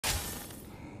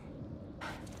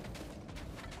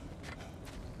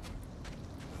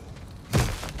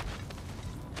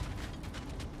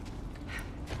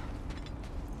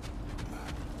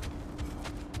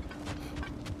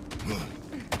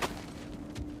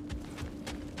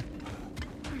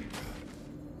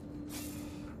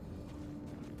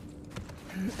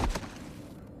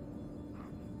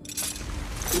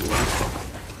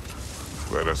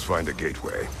us find a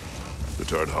gateway.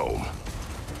 Return home.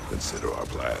 Consider our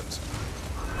plans.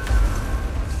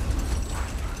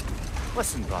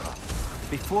 Listen, brother.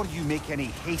 Before you make any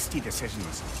hasty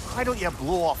decisions, why don't you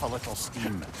blow off a little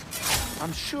steam?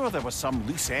 I'm sure there was some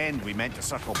loose end we meant to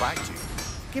circle back to.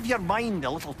 Give your mind a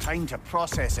little time to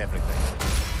process everything.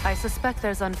 I suspect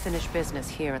there's unfinished business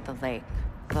here at the lake,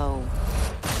 though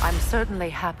I'm certainly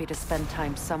happy to spend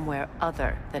time somewhere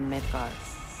other than Midgard.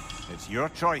 It's your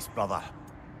choice, brother.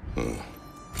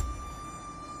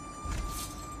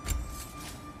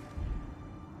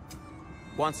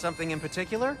 Want something in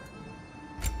particular?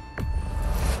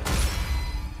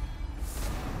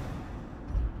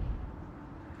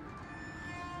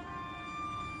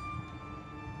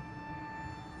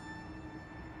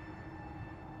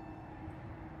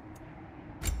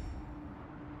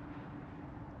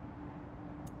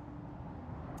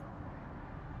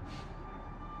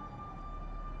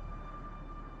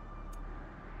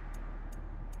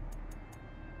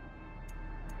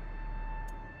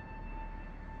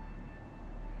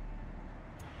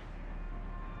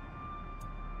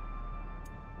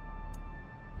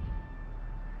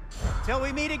 Till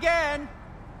we meet again!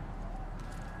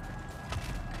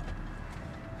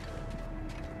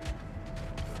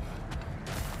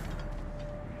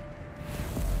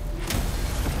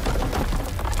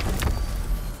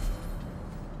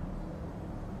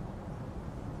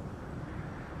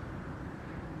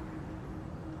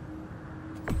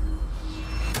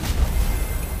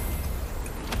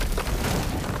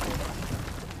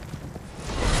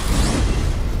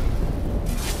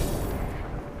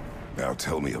 Now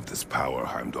tell me of this power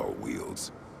Heimdall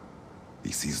wields.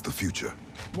 He sees the future.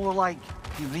 More like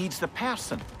he reads the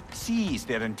person, sees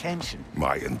their intention.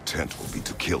 My intent will be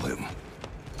to kill him.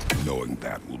 Knowing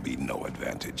that will be no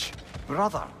advantage.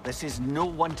 Brother, this is no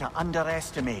one to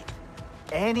underestimate.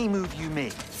 Any move you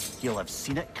make, he'll have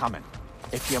seen it coming.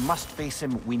 If you must face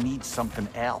him, we need something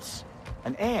else.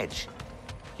 An edge.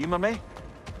 Humor me?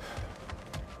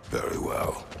 Very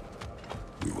well.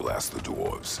 We will ask the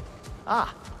dwarves.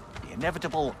 Ah, the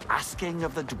inevitable asking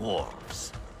of the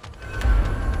dwarves.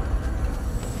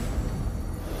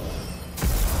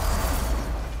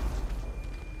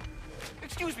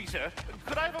 Excuse me, sir.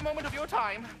 Could I have a moment of your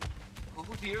time? Oh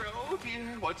dear,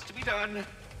 what's to be done?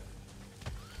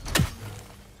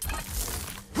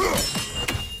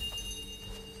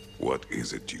 What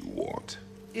is it you want?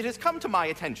 It has come to my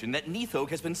attention that Nithog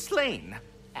has been slain,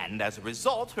 and as a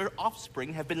result, her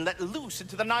offspring have been let loose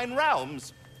into the Nine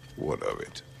Realms. What of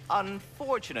it?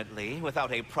 Unfortunately,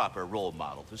 without a proper role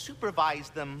model to supervise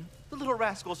them, the little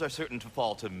rascals are certain to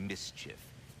fall to mischief.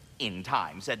 In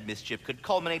time, said mischief could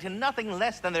culminate in nothing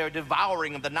less than their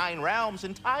devouring of the Nine Realms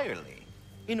entirely.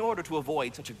 In order to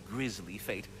avoid such a grisly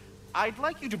fate, I'd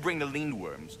like you to bring the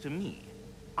Lindworms to me.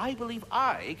 I believe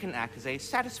I can act as a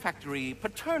satisfactory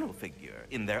paternal figure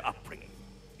in their upbringing.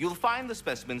 You'll find the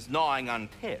specimens gnawing on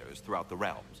tears throughout the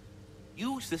realms.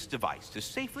 Use this device to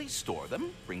safely store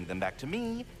them, bring them back to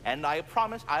me, and I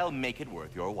promise I'll make it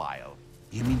worth your while.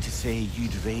 You mean to say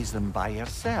you'd raise them by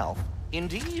yourself?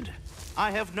 Indeed.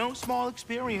 I have no small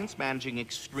experience managing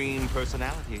extreme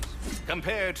personalities.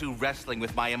 Compared to wrestling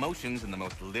with my emotions in the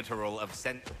most literal of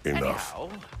sense. Enough. Anyhow,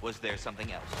 was there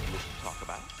something else you wish to talk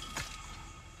about?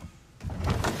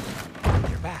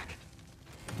 They're back.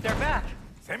 They're back!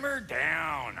 Simmer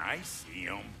down, I see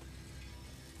 'em.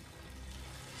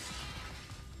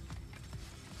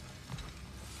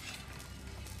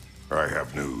 I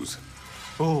have news.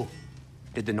 Oh.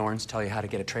 Did the Norns tell you how to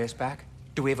get Atreus back?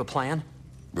 Do we have a plan?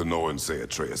 The Norns say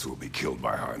Atreus will be killed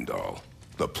by Heimdall.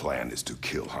 The plan is to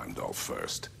kill Heimdall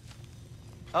first.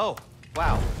 Oh,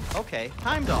 wow. Okay,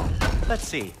 Heimdall. Let's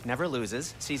see. Never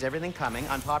loses, sees everything coming,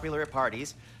 unpopular at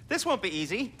parties. This won't be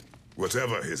easy.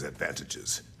 Whatever his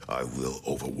advantages, I will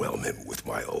overwhelm him with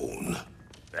my own.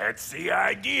 That's the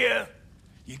idea.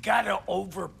 You gotta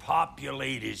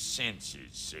overpopulate his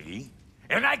senses, see?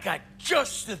 And I got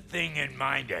just the thing in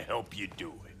mind to help you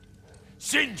do it.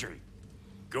 Sindri,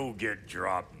 go get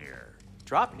Draupnir.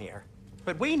 Draupnir?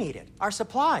 But we need it. Our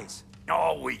supplies.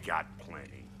 Oh, we got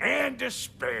plenty. And to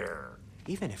spare.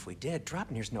 Even if we did,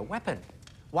 Draupnir's no weapon.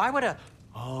 Why would a...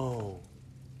 Oh.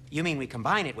 You mean we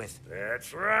combine it with...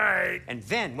 That's right. And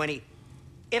then when he...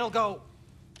 It'll go...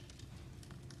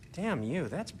 Damn you,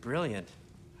 that's brilliant.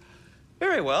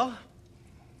 Very well.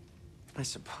 I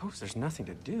suppose there's nothing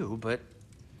to do, but...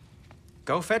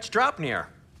 Go fetch Draupnir.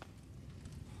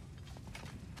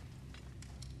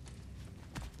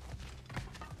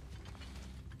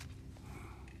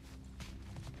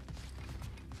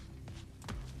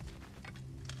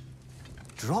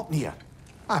 Draupnir?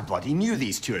 I bloody knew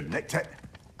these two had nicked it.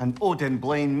 And Odin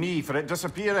blamed me for it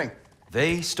disappearing.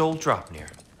 They stole Draupnir.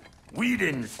 We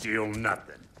didn't steal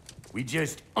nothing. We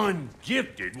just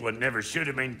ungifted what never should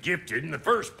have been gifted in the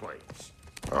first place.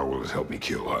 How will it help me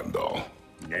kill Heimdall?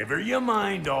 Never you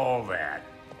mind all that.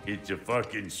 It's a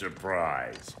fucking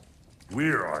surprise.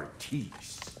 We're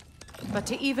artistes. But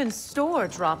to even store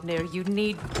Draupnir, you'd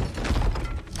need...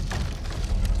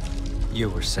 You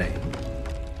were saying?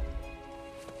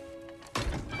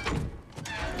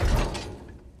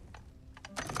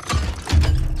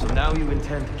 So now you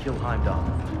intend to kill Heimdall.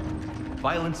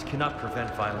 Violence cannot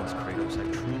prevent violence, Kratos.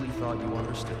 I truly thought you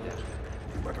understood that.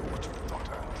 No matter what you thought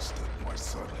I understood, my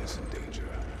son is in danger.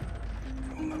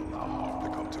 I will not allow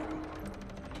harm to come to him.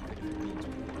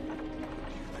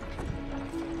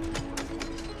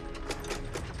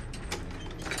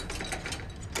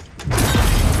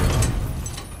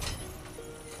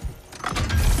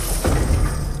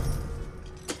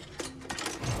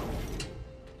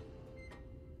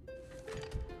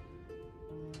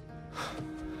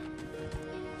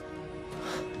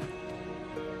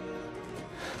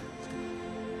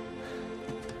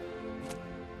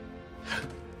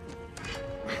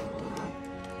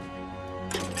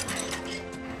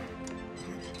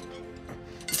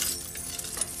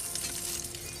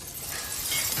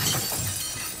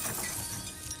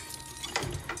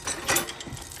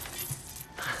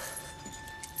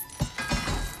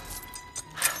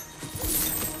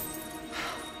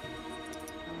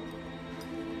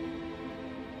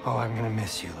 Oh, I'm gonna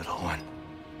miss you, little one.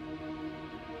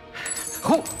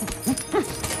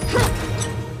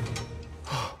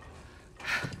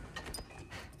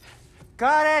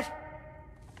 Got it!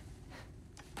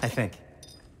 I think.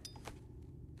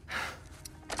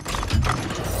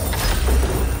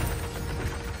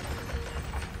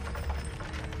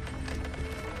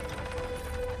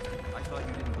 I thought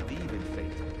you didn't believe in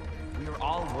fate. We were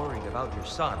all worried about your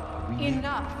son.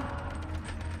 Enough!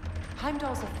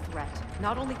 Heimdall's a threat,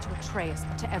 not only to Atreus,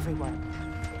 but to everyone.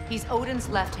 He's Odin's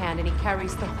left hand, and he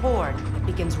carries the Horde that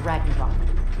begins Ragnarok.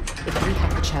 If we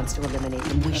have the chance to eliminate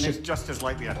him, we And should... it's just as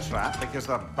likely a trap because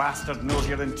the bastard knows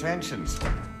your intentions.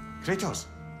 Kratos,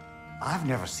 I've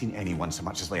never seen anyone so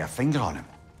much as lay a finger on him.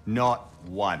 Not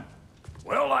one.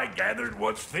 Well, I gathered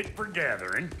what's fit for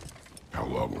gathering. How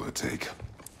long will it take?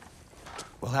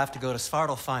 We'll have to go to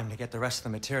Svartalfheim to get the rest of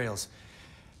the materials.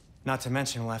 Not to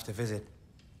mention we'll have to visit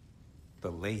the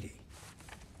lady.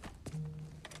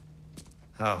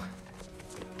 Oh.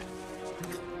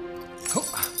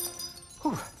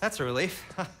 Whew, that's a relief.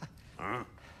 Huh?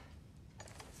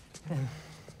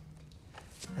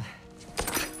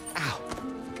 Ow.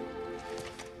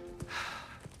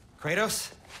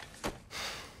 Kratos?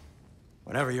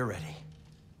 Whenever you're ready.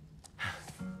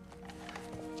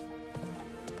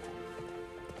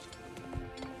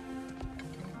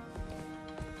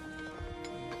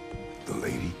 The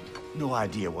lady? No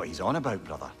idea what he's on about,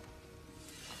 brother.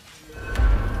 I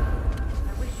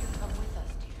wish you'd come with us,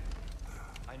 dear.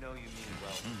 I know you mean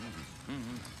well.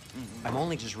 I'm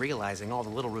only just realizing all the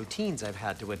little routines I've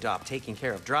had to adopt taking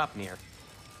care of Draupnir.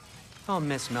 I'll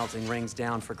miss melting rings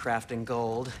down for crafting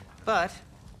gold, but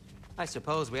I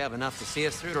suppose we have enough to see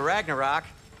us through to Ragnarok.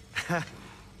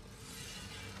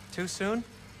 Too soon?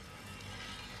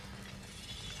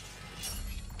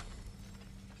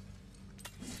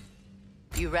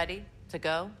 You ready to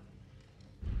go?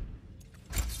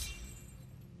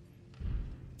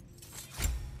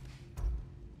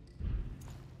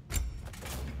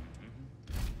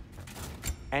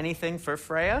 Anything for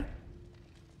Freya?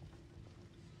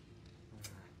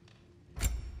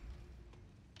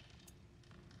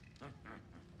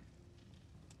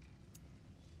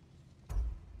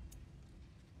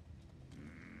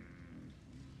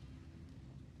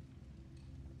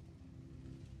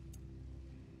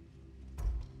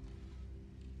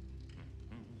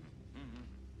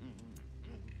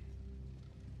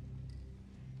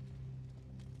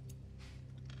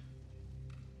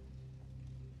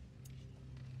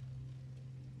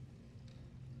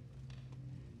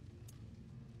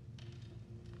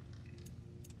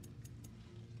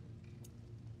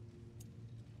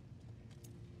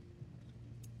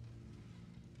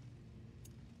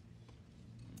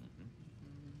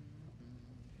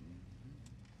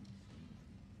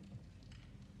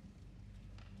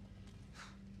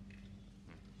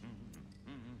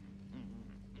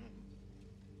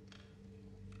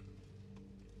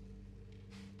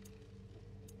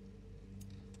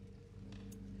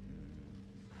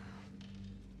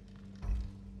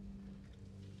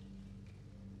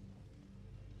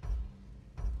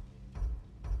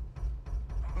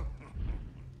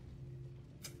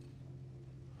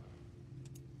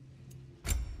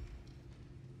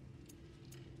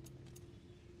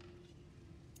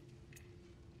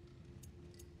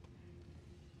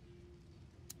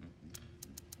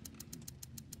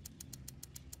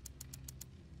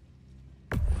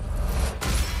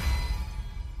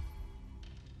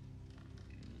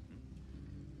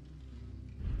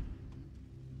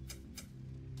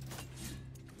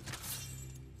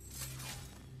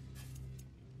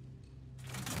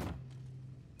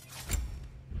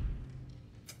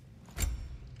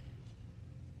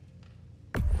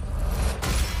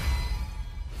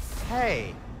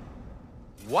 Hey,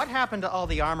 what happened to all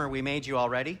the armor we made you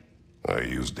already? I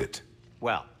used it.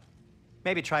 Well,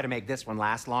 maybe try to make this one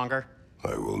last longer.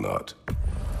 I will not.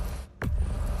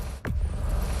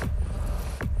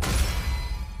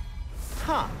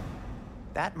 Huh.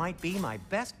 That might be my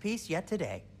best piece yet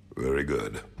today. Very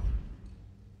good.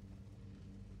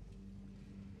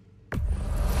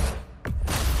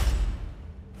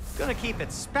 Gonna keep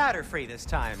it spatter-free this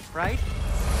time, right?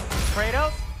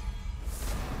 Kratos?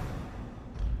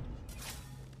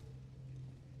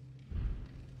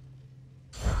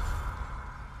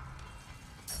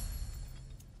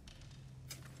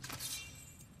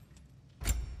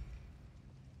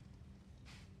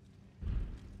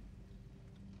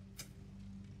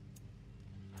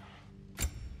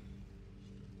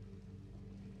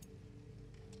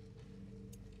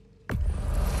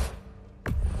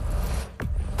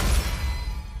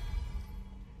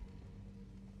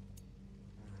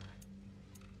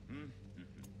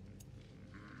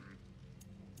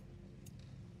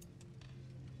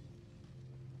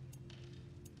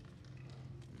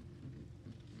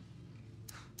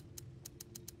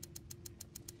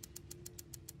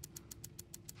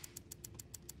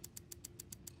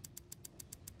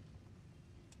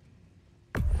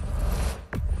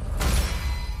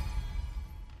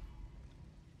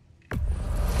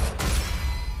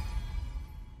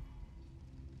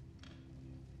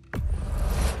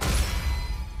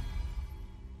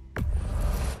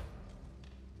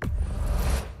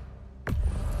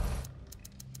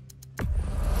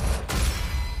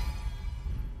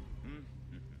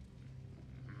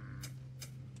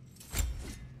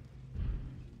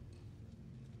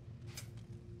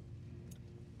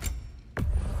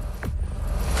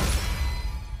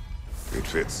 It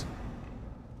fits.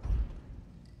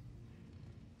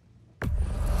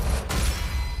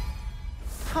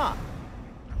 Huh.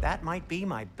 That might be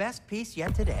my best piece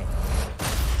yet today.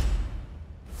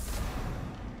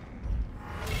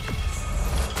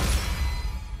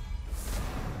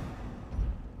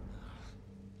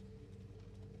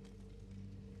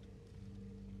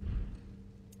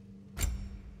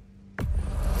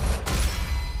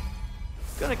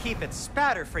 Gonna keep it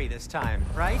spatter-free this time,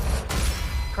 right?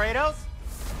 Kratos?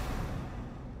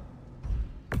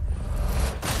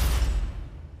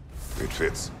 It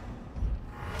fits.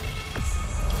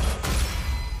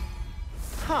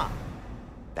 Huh.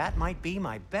 That might be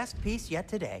my best piece yet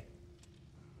today.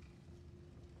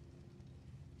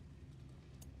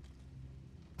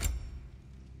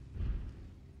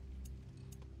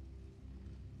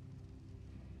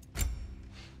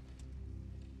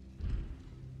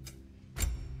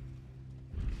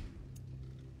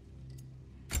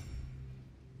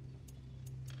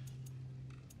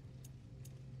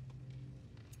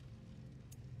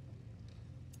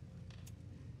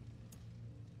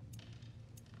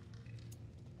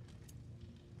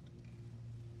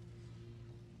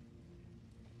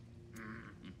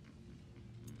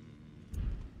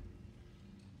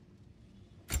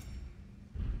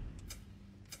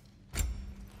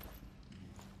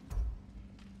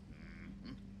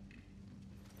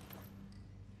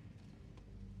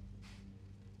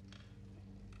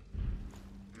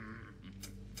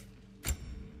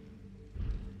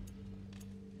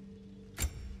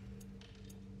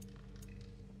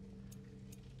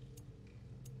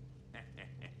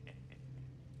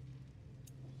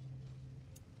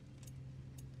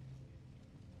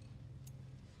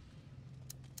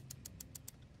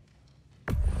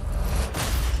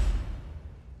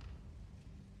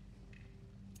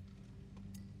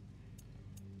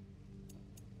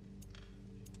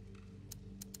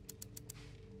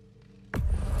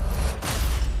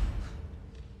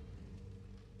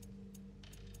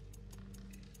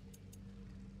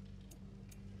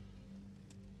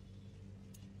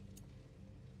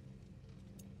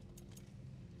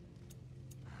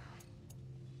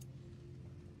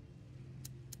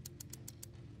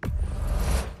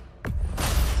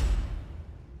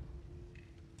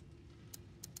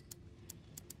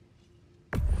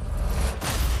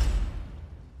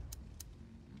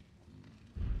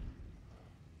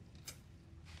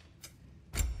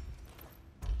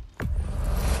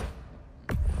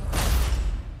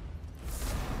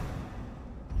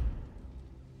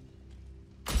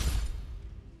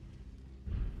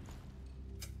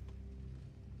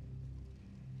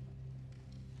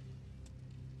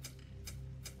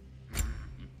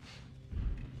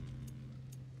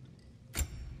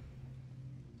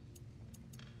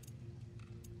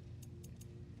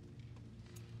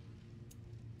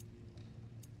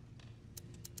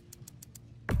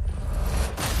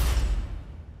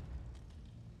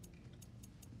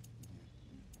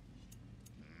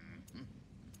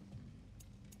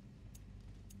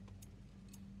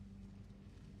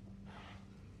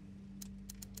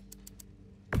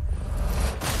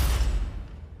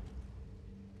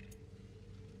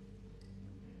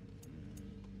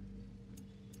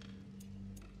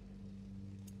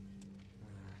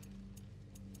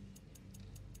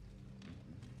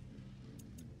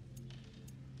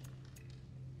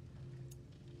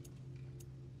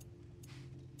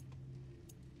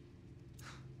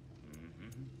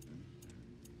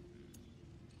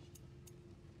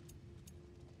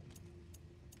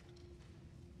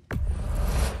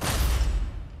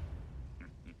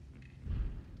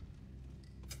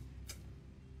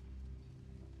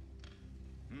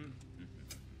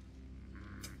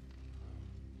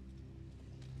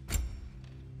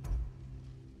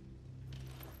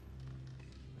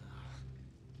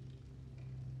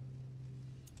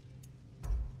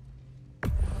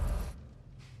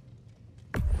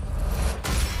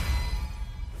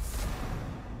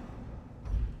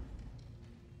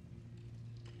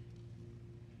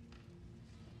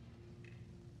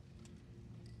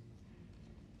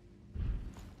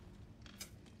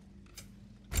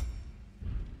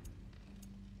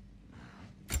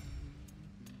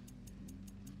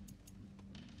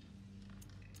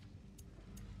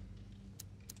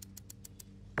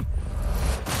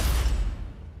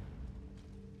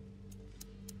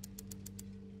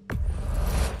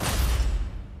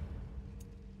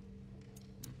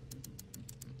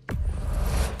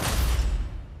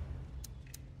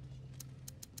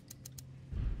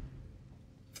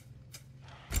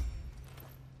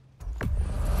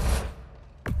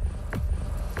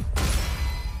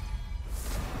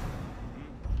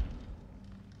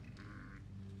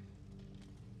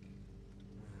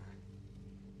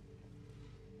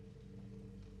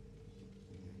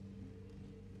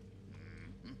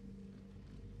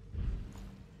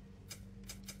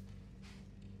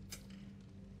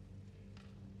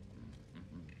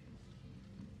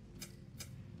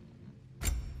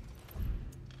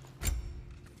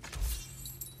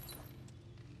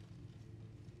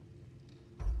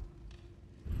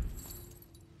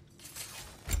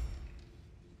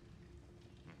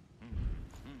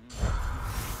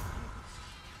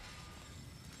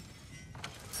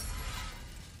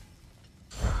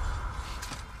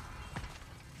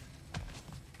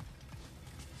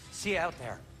 See you out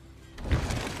there.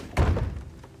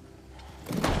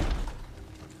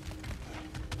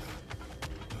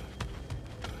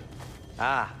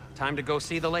 Ah, time to go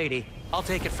see the lady. I'll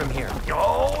take it from here.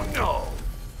 Oh, no.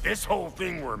 This whole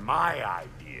thing were my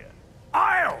idea.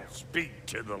 I'll speak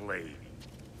to the lady.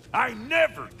 I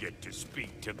never get to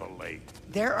speak to the lady.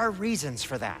 There are reasons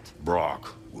for that.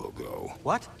 Brock will go.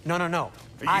 What? No, no, no.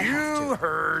 I have You to.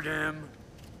 heard him.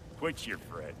 Quit your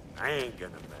fretting. I ain't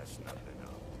gonna mess nothing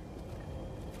up.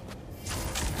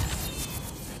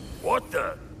 What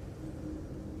the?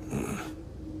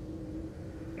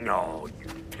 No, you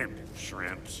pimpin'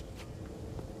 shrimps.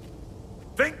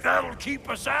 Think that'll keep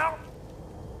us out?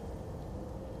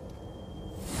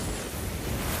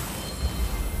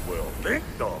 Well, think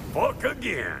the fuck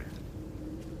again.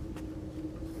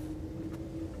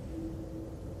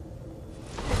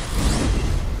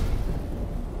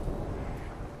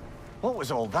 What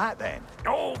was all that then?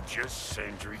 Oh, just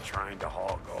Sindri trying to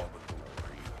hog all the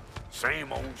glory.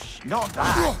 Same old shit. Not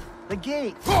that. The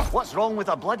gate. What's wrong with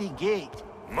a bloody gate?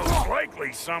 Most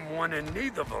likely someone in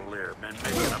Nidavellir been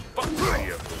making a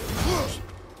fuckery of those.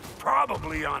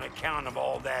 Probably on account of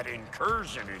all that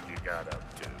incursioning you got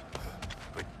up to.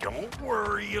 But don't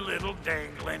worry, you little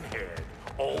dangling head.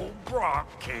 Old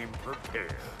Brock came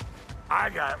prepared. I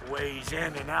got ways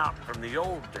in and out from the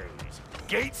old days.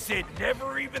 Gates they'd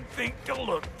never even think to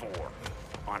look for,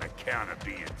 on account of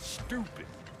being stupid.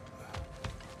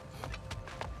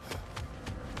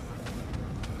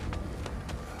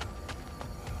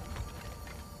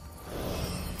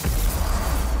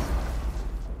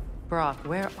 Brock,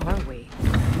 where are we?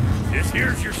 This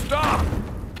here's your stop.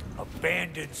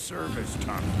 Abandoned service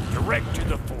tunnel, direct to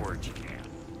the forge camp.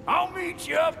 I'll meet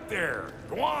you up there.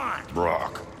 Go on.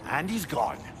 Brock, And he's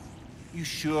gone. You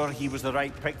sure he was the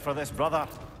right pick for this, brother?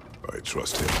 I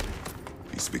trust him.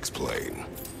 He speaks plain.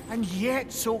 And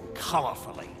yet so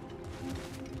colorfully.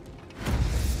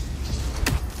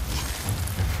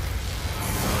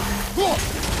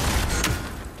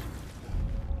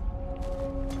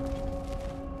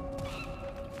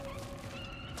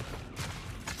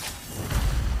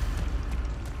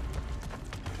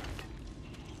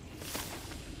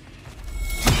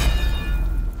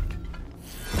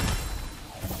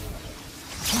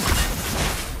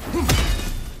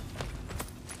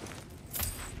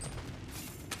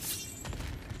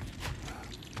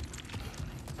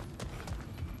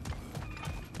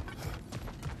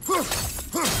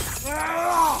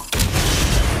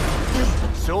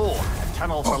 So, a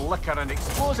tunnel for liquor and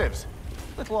explosives.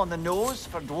 Little on the nose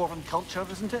for dwarven culture,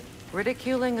 isn't it?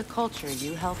 Ridiculing a culture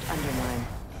you helped undermine.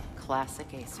 Classic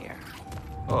Aesir.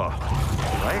 Oh, all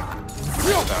right.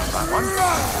 Down that one.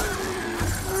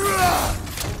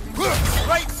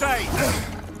 Right side!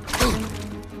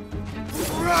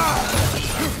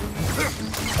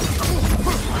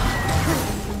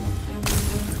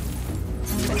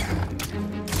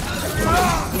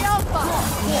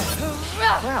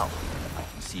 Well, I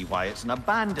can see why it's an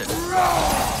abandoned.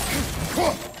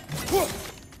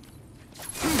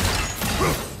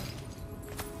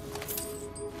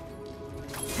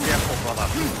 Careful, brother.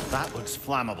 That looks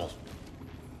flammable.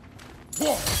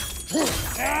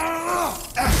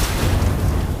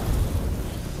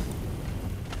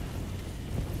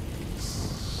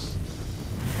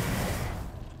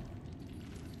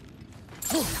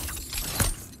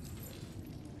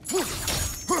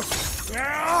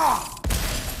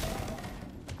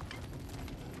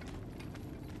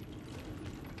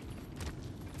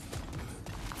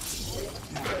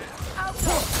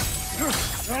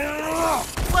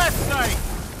 Left side!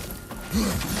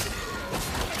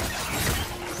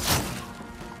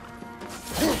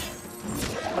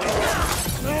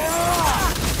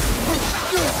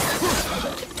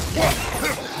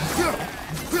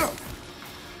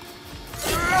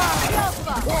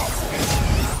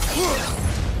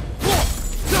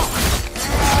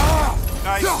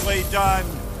 Nicely done.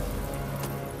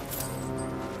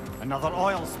 Another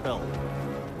oil spill.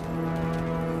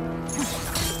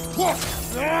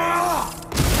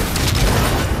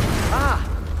 Ah,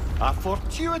 a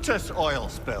fortuitous oil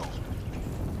spill.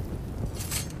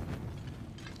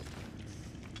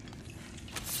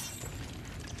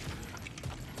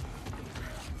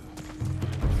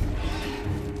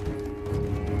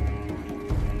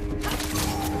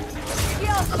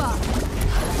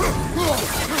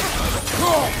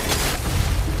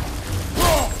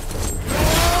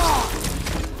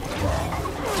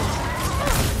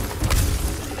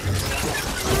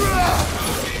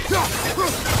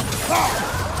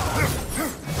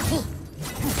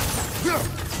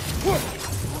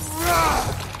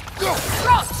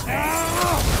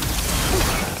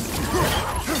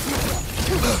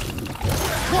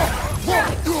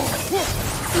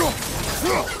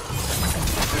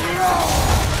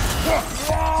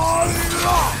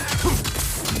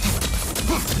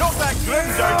 Knock that grim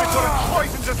down before it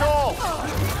poisons us all!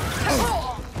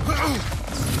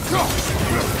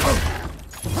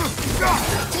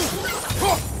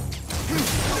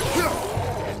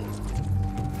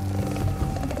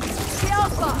 The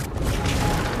Alpha!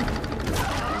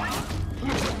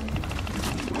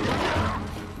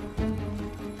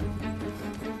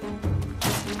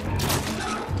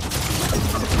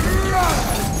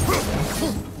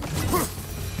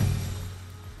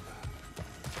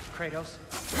 Kratos.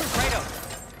 Kratos!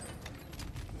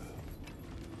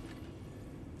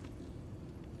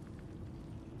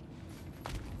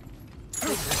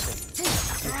 Please listen.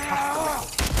 You have to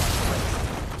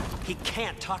listen. He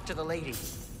can't talk to the lady.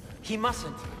 He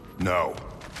mustn't. No.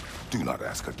 Do not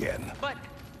ask again. But...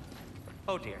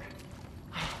 Oh dear.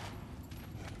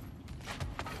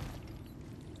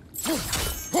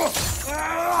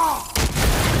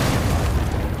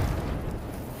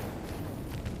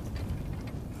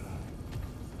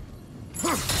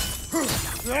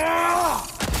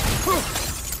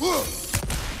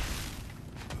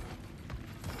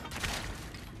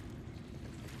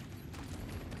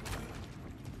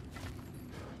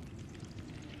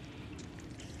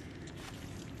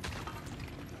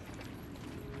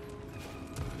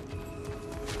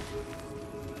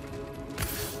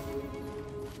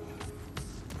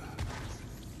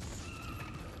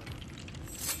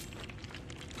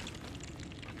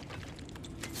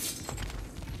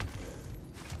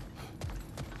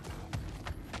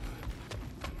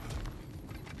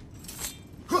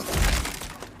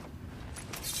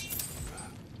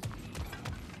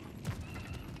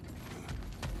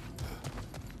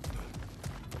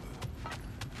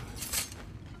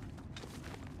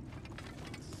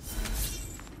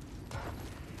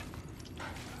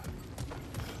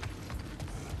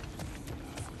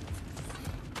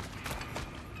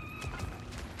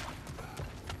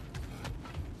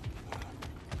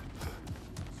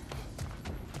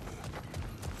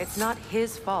 It's not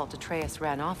his fault Atreus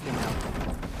ran off, you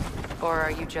know. Or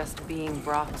are you just being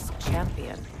Brock's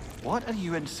champion? What are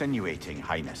you insinuating,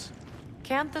 Highness?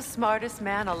 Can't the smartest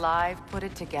man alive put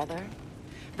it together?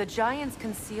 The Giants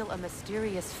conceal a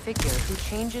mysterious figure who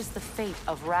changes the fate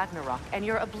of Ragnarok, and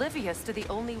you're oblivious to the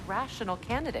only rational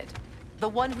candidate. The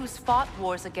one who's fought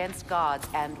wars against gods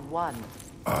and won.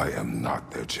 I am not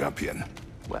their champion.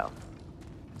 Well,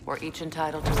 we're each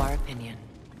entitled to our opinion.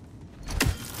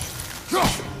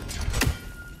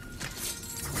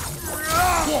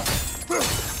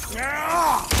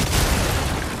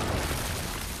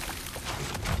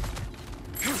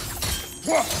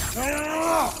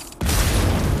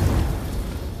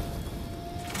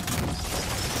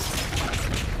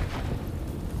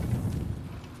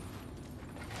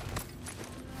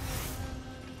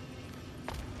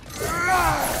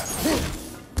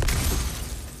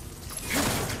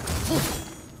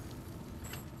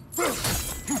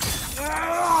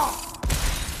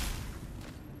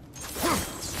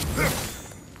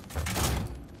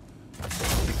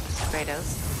 Kratos,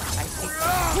 I see.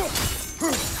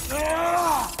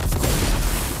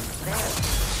 There.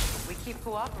 If we keep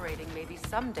cooperating, maybe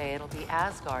someday it'll be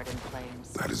Asgard in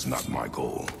flames. That is not my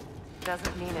goal.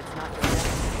 Doesn't mean it's not your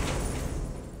destiny.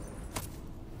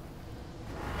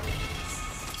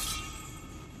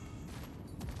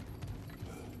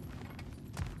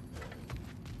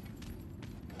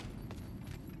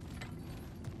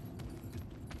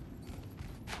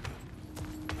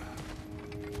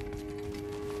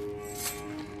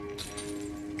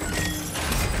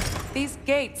 These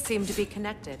gates seem to be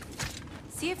connected.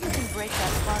 See if you can break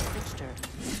that spark fixture.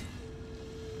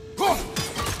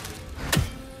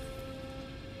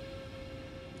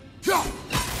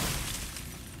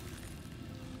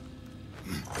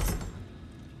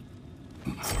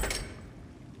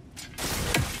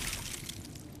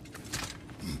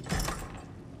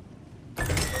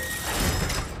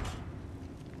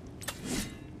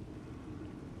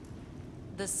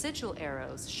 The sigil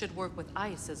arrows should work with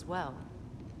ice as well.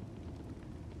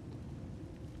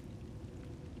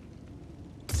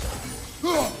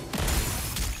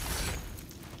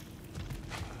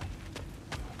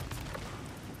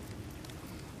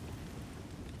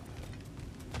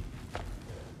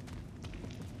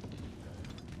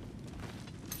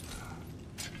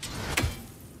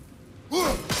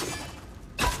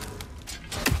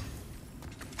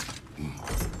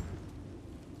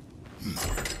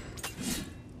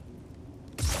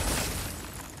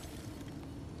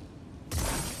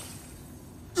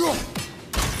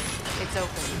 It's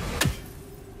open.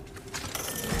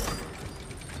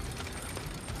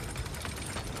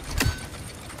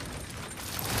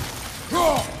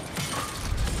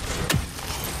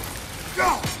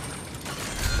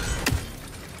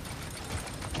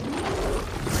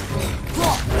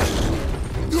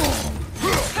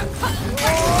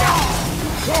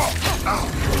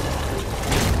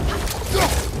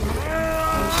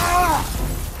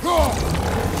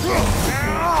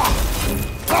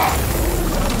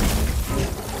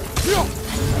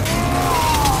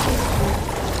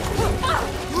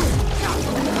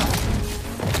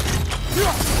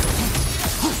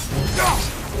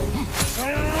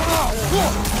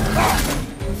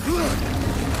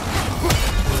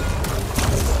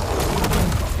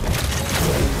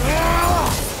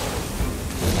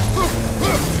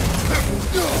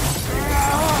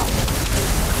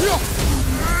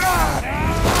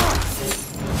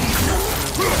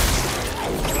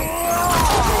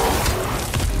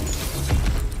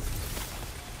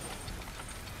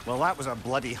 Well, that was a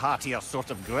bloody heartier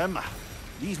sort of grim.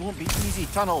 These won't be easy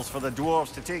tunnels for the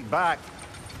dwarves to take back.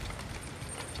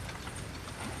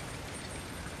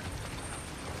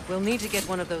 We'll need to get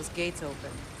one of those gates open.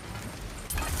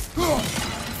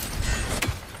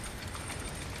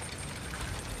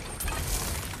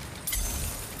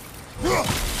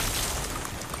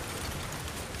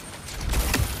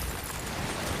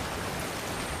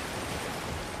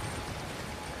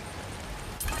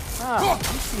 Ah,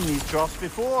 we've seen these troughs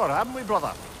before, haven't we,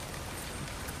 brother?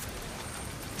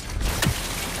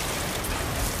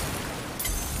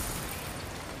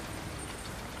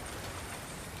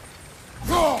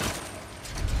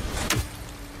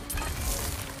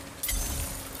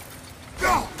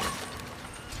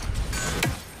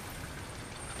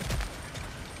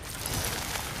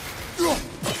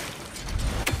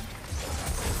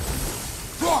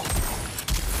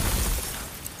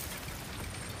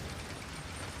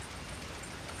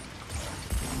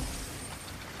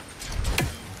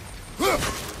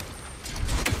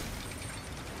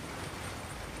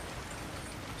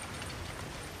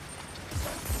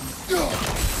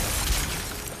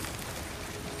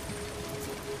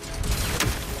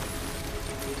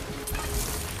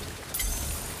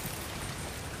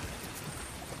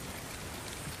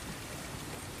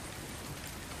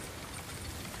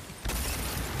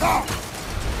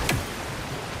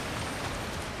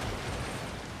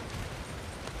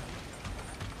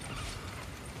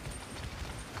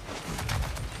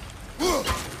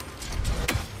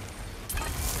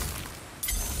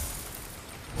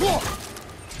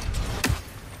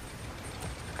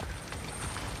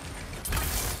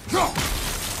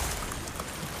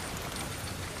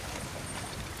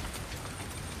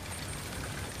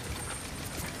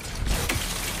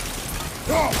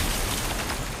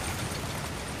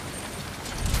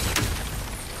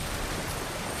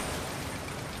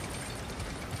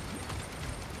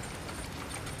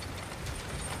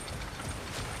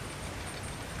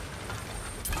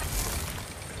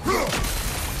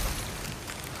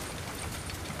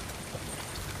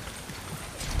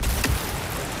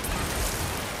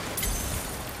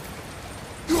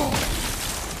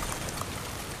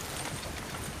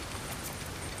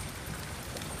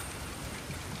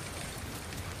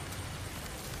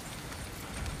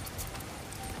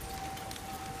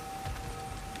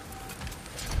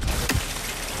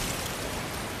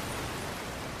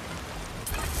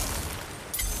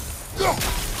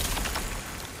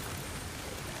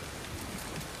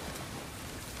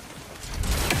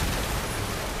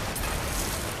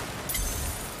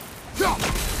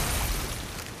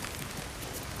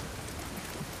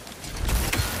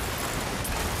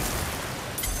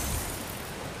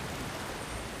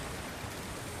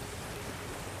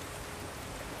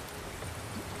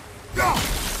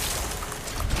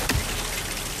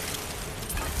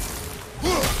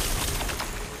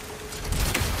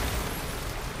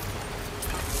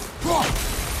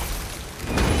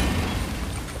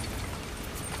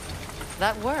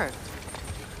 That worked.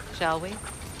 Shall we?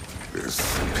 This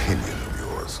opinion of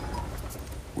yours,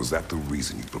 was that the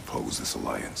reason you proposed this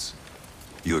alliance?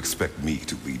 You expect me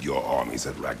to lead your armies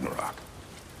at Ragnarok?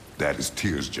 That is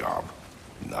Tyr's job,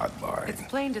 not mine. It's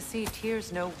plain to see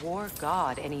Tyr's no war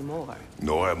god anymore.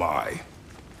 Nor am I.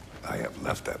 I have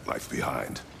left that life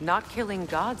behind. Not killing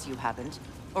gods, you haven't.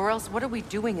 Or else what are we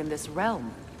doing in this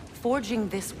realm? Forging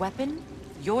this weapon?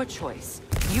 Your choice.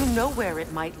 You know where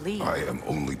it might lead. I am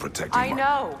only protecting I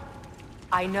know.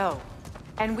 I know.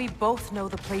 And we both know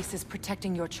the places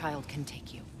protecting your child can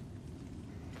take you.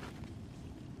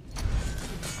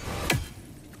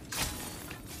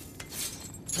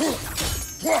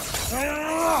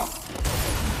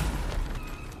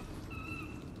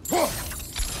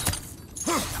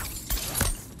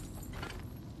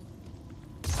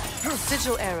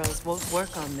 Sigil arrows won't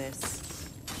work on this.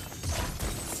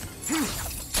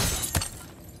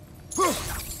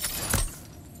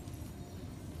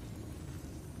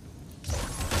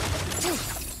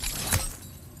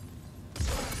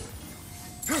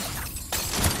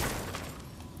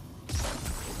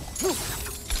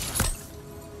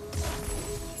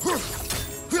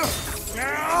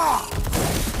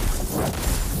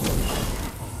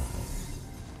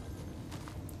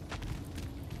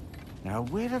 Now,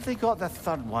 where have they got the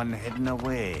third one hidden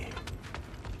away?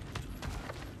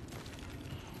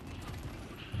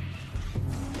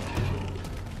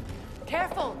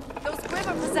 Careful! Those Grim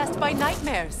are possessed by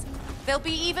nightmares. They'll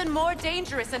be even more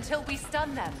dangerous until we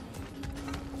stun them.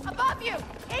 Above you!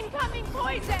 Incoming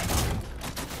poison!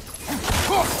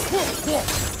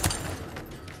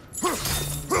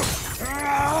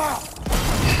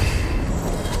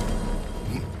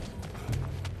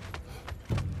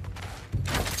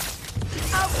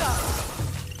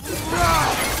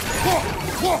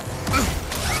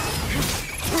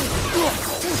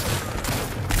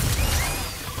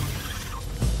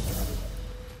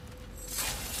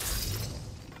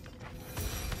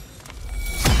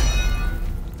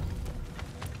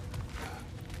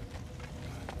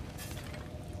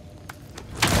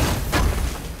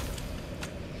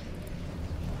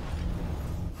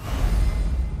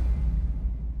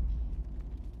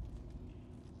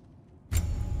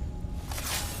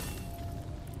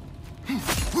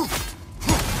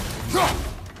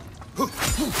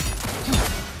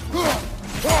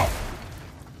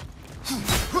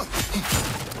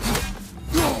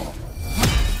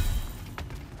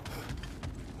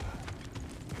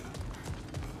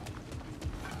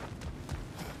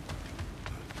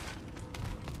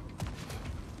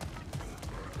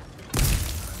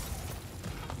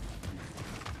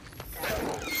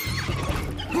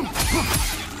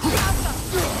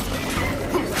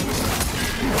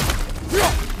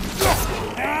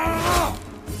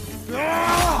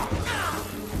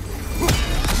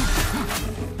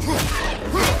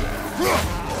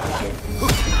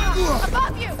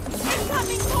 Above you!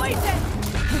 Incoming poison!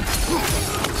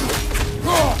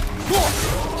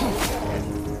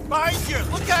 Behind you!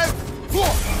 Look out!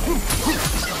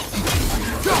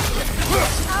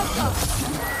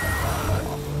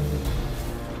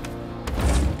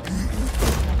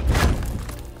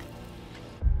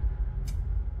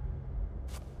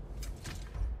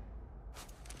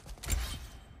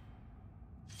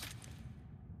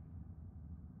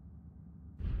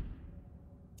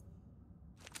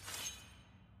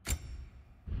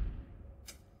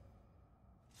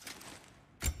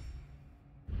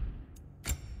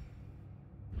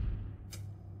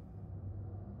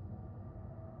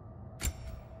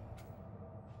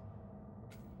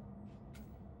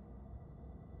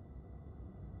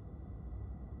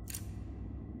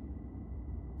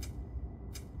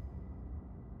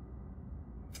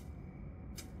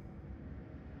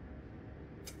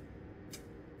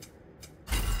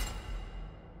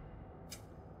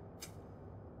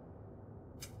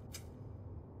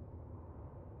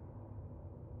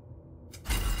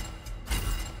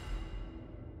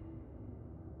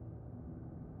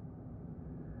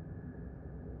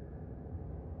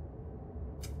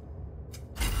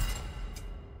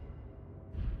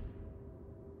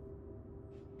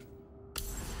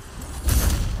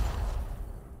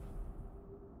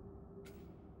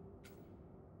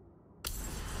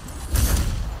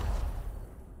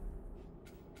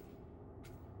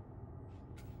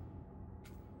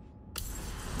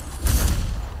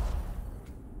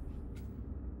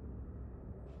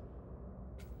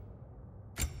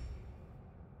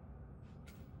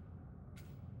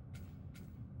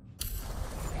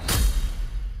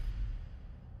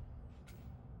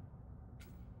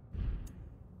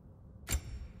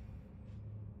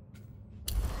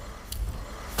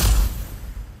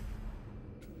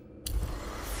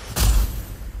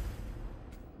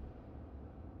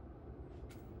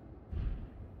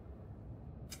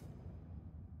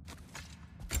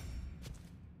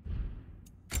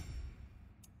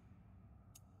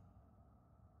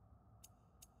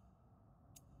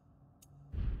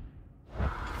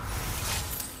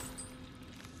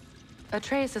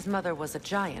 Atreus' mother was a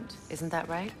giant, isn't that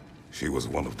right? She was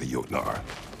one of the Jotnar.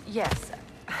 Yes.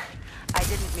 I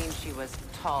didn't mean she was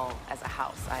tall as a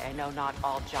house. I know not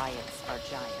all giants are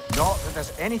giants. Not that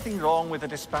there's anything wrong with the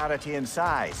disparity in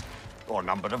size, or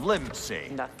number of limbs, say.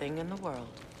 Nothing in the world.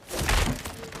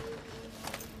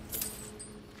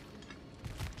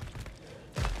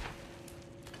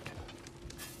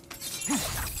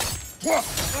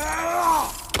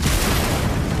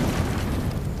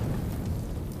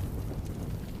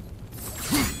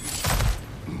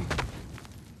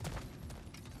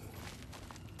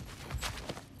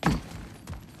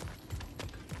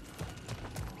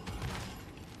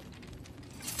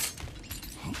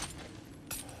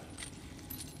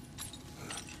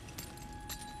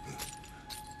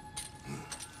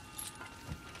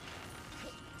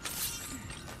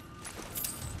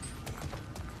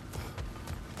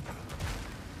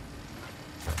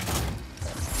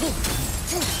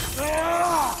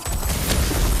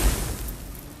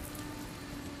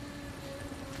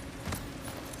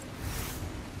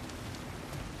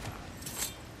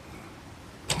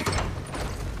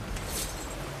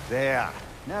 There.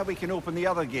 Now we can open the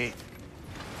other gate.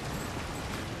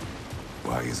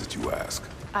 Why is it you ask?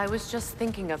 I was just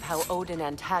thinking of how Odin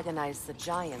antagonized the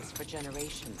Giants for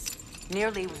generations.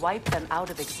 Nearly wiped them out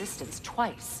of existence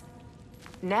twice.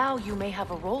 Now you may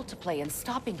have a role to play in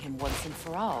stopping him once and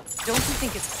for all. Don't you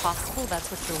think it's possible that's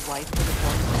what your wife would have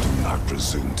wanted? Do not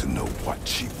presume to know what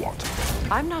she wanted.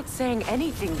 I'm not saying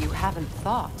anything you haven't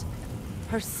thought.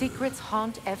 Her secrets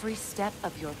haunt every step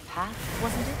of your path,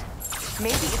 wasn't it?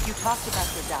 Maybe if you talked about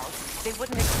your doubts, they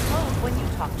wouldn't explode when you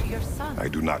talked to your son. I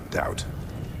do not doubt.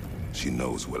 She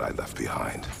knows what I left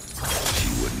behind. She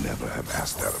would never have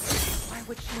asked that of me. Why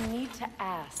would she need to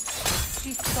ask?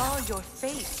 She saw your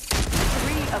face.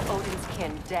 3 of Odin's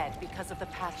kin dead because of the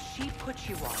path she put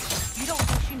you on. You don't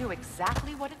think she knew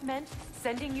exactly what it meant,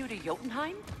 sending you to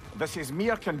Jotunheim? This is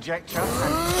mere conjecture,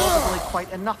 and probably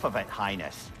quite enough of it,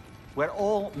 Highness. We're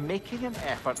all making an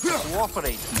effort to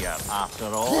cooperate here, after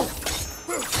all.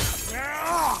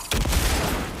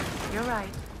 You're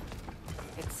right.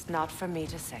 It's not for me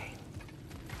to say.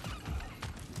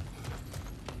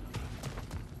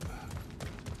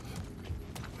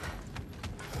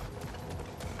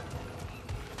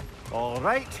 All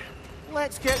right,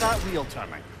 let's get that wheel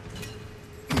turning.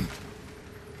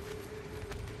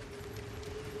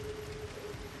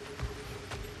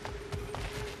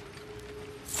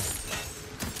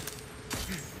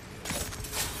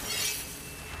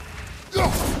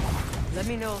 Let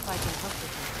me know if I can help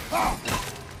with you.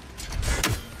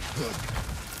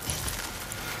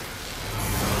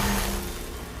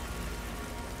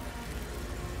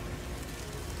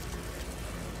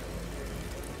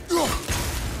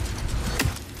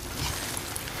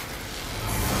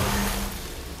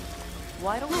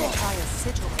 Why don't we try a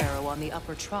sigil arrow on the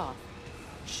upper trough?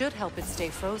 Should help it stay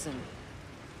frozen.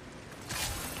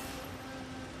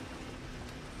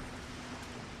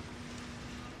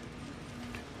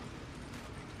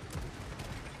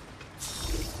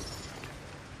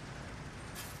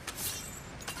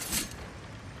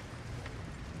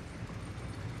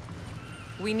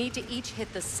 We need to each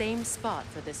hit the same spot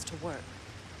for this to work.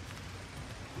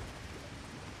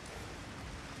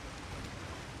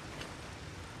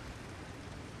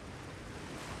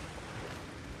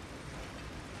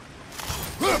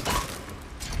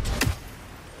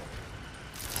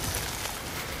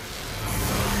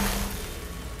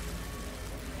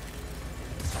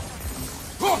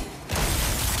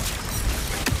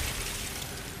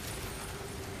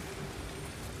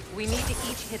 We need to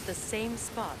each hit the same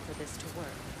spot for this to work.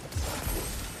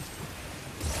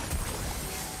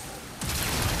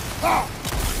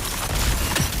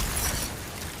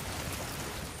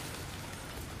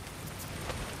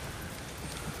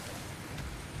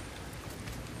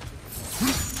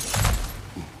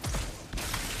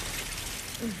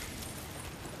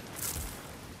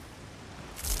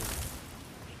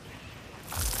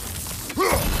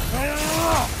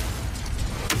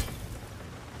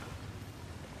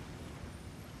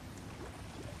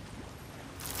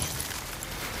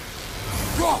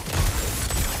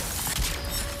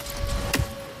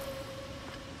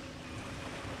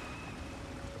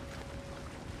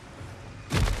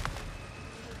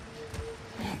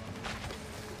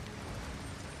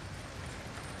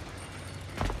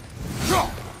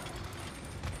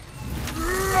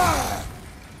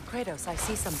 Kratos, I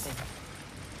see something.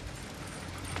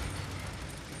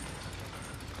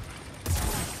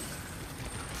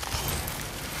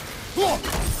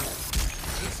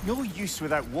 It's no use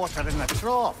without water in the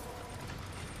trough.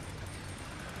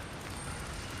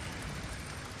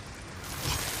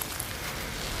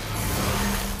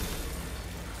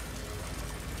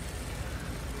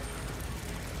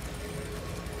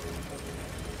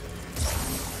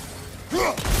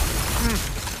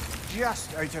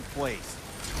 Just out of place.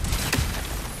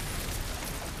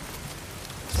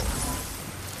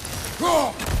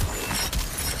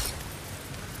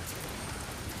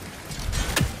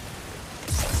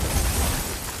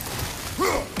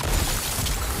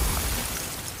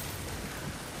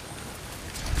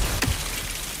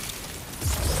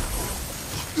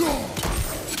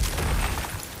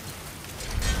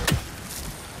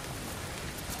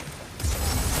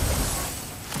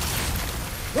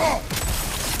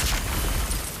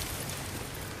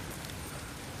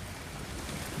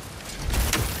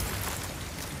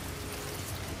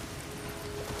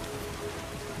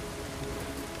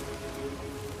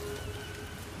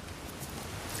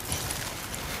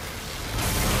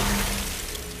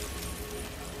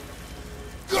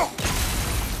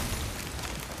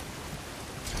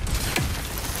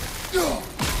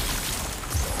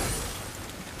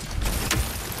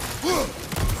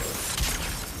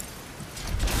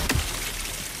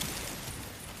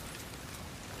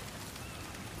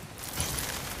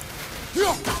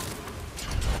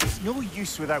 It's no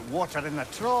use without water in the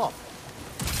trough.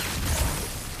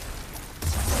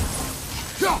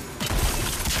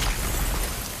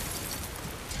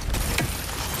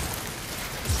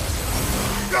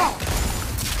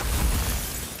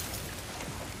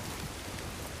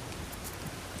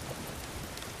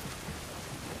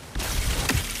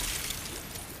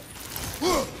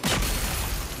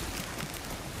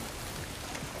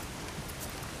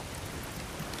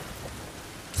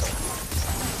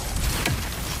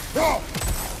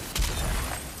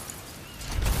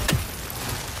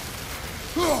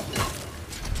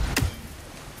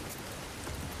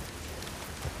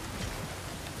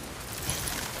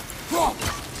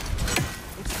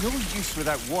 It's no use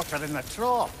without water in the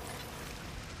trough.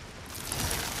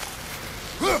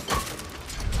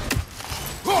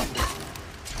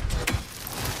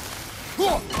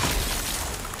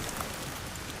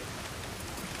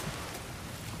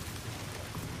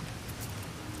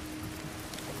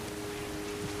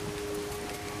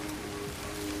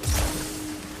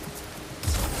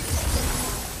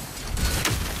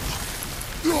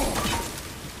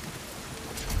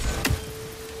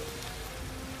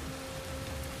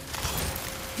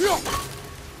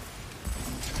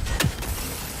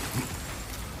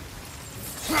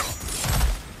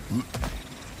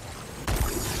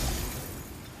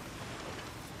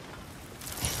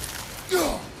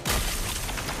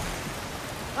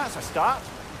 That's a start.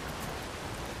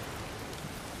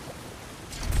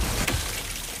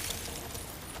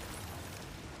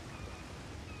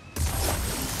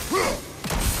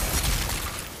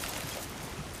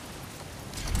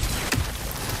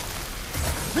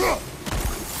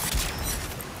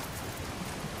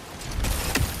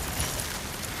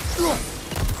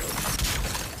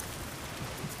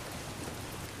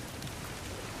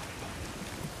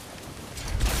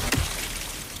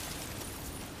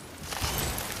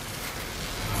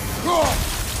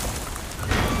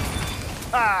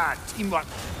 Ah, teamwork.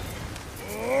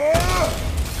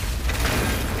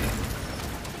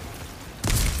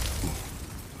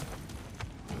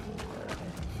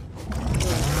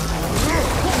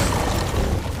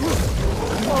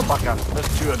 Oh, Bucker,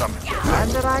 there's two of them.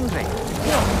 And they're angry.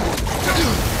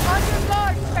 On your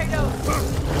guard,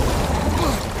 Kratos!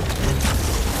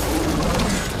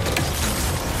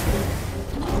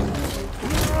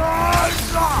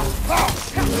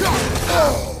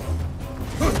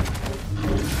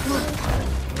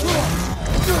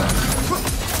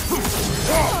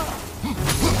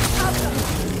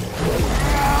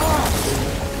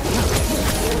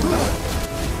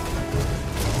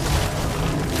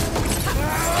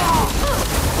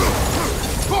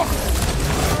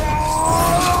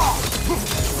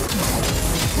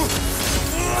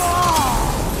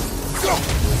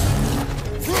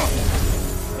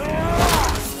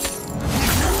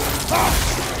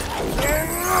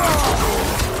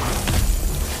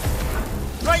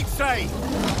 Right side!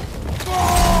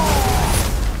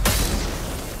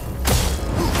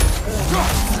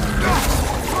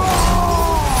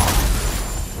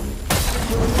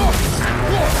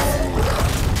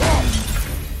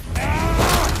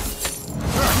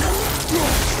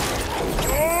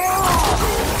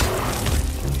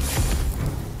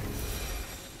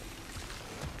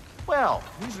 Well,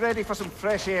 who's ready for some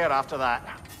fresh air after that?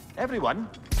 Everyone?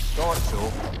 Thought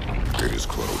so. It is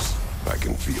close. I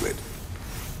can feel it.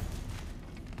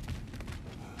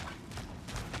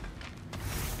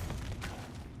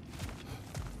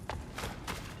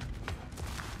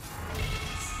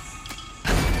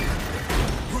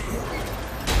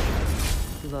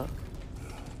 Look,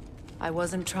 I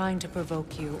wasn't trying to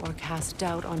provoke you or cast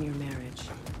doubt on your marriage.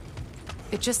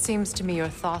 It just seems to me your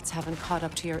thoughts haven't caught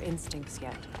up to your instincts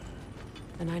yet.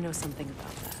 And I know something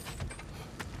about that.